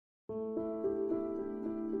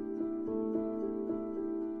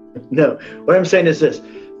No, what I'm saying is this.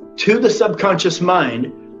 To the subconscious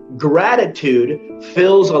mind, gratitude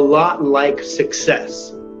feels a lot like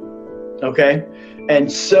success. Okay? And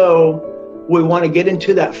so we want to get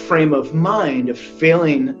into that frame of mind of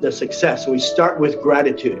feeling the success. So we start with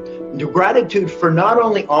gratitude. Gratitude for not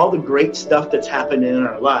only all the great stuff that's happened in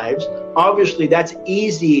our lives, obviously that's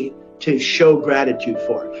easy to show gratitude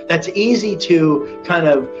for. That's easy to kind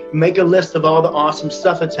of make a list of all the awesome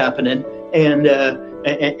stuff that's happening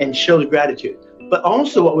and show the gratitude. But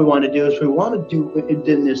also what we want to do is we want to do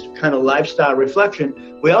in this kind of lifestyle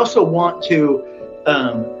reflection, we also want to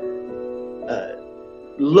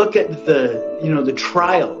look at the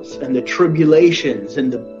trials and the tribulations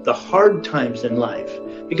and the hard times in life.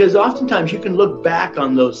 Because oftentimes you can look back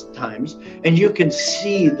on those times and you can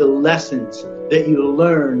see the lessons that you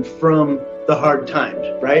learned from the hard times,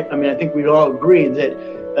 right? I mean, I think we'd all agree that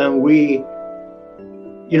we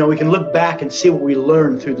can look back and see what we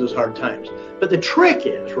learned through those hard times. But the trick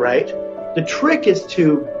is, right? The trick is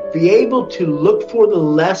to be able to look for the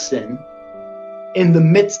lesson in the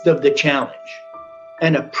midst of the challenge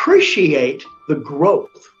and appreciate the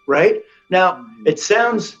growth, right? Now, it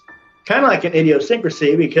sounds kind of like an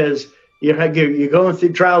idiosyncrasy because you're going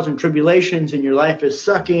through trials and tribulations and your life is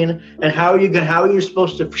sucking. And how are you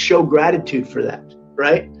supposed to show gratitude for that,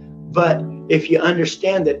 right? But if you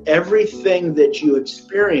understand that everything that you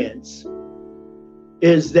experience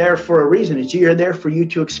is there for a reason, it's either there for you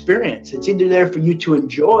to experience, it's either there for you to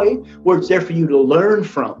enjoy, or it's there for you to learn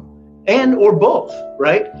from, or both,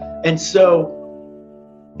 right? And so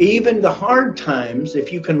even the hard times,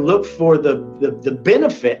 if you can look for the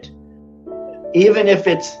benefit, even if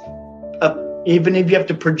you have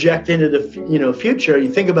to project into the future, you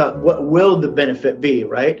think about what will the benefit be,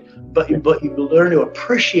 right? But you learn to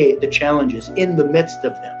appreciate the challenges in the midst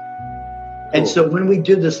of them. And so when we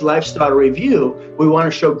do this lifestyle review, we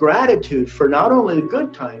want to show gratitude for not only the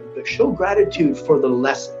good times, but show gratitude for the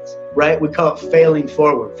lessons, right? We call it failing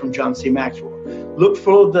forward from John C. Maxwell. Look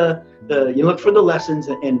for the lessons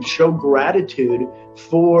and show gratitude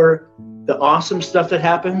for the awesome stuff that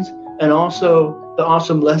happens and also the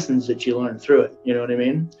awesome lessons that you learn through it. You know what I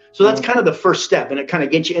mean? So that's kind of the first step, and it kind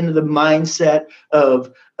of gets you into the mindset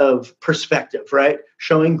of perspective, right?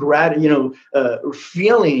 Showing gratitude,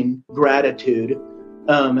 feeling gratitude,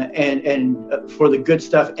 and for the good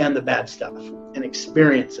stuff and the bad stuff and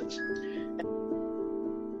experiences.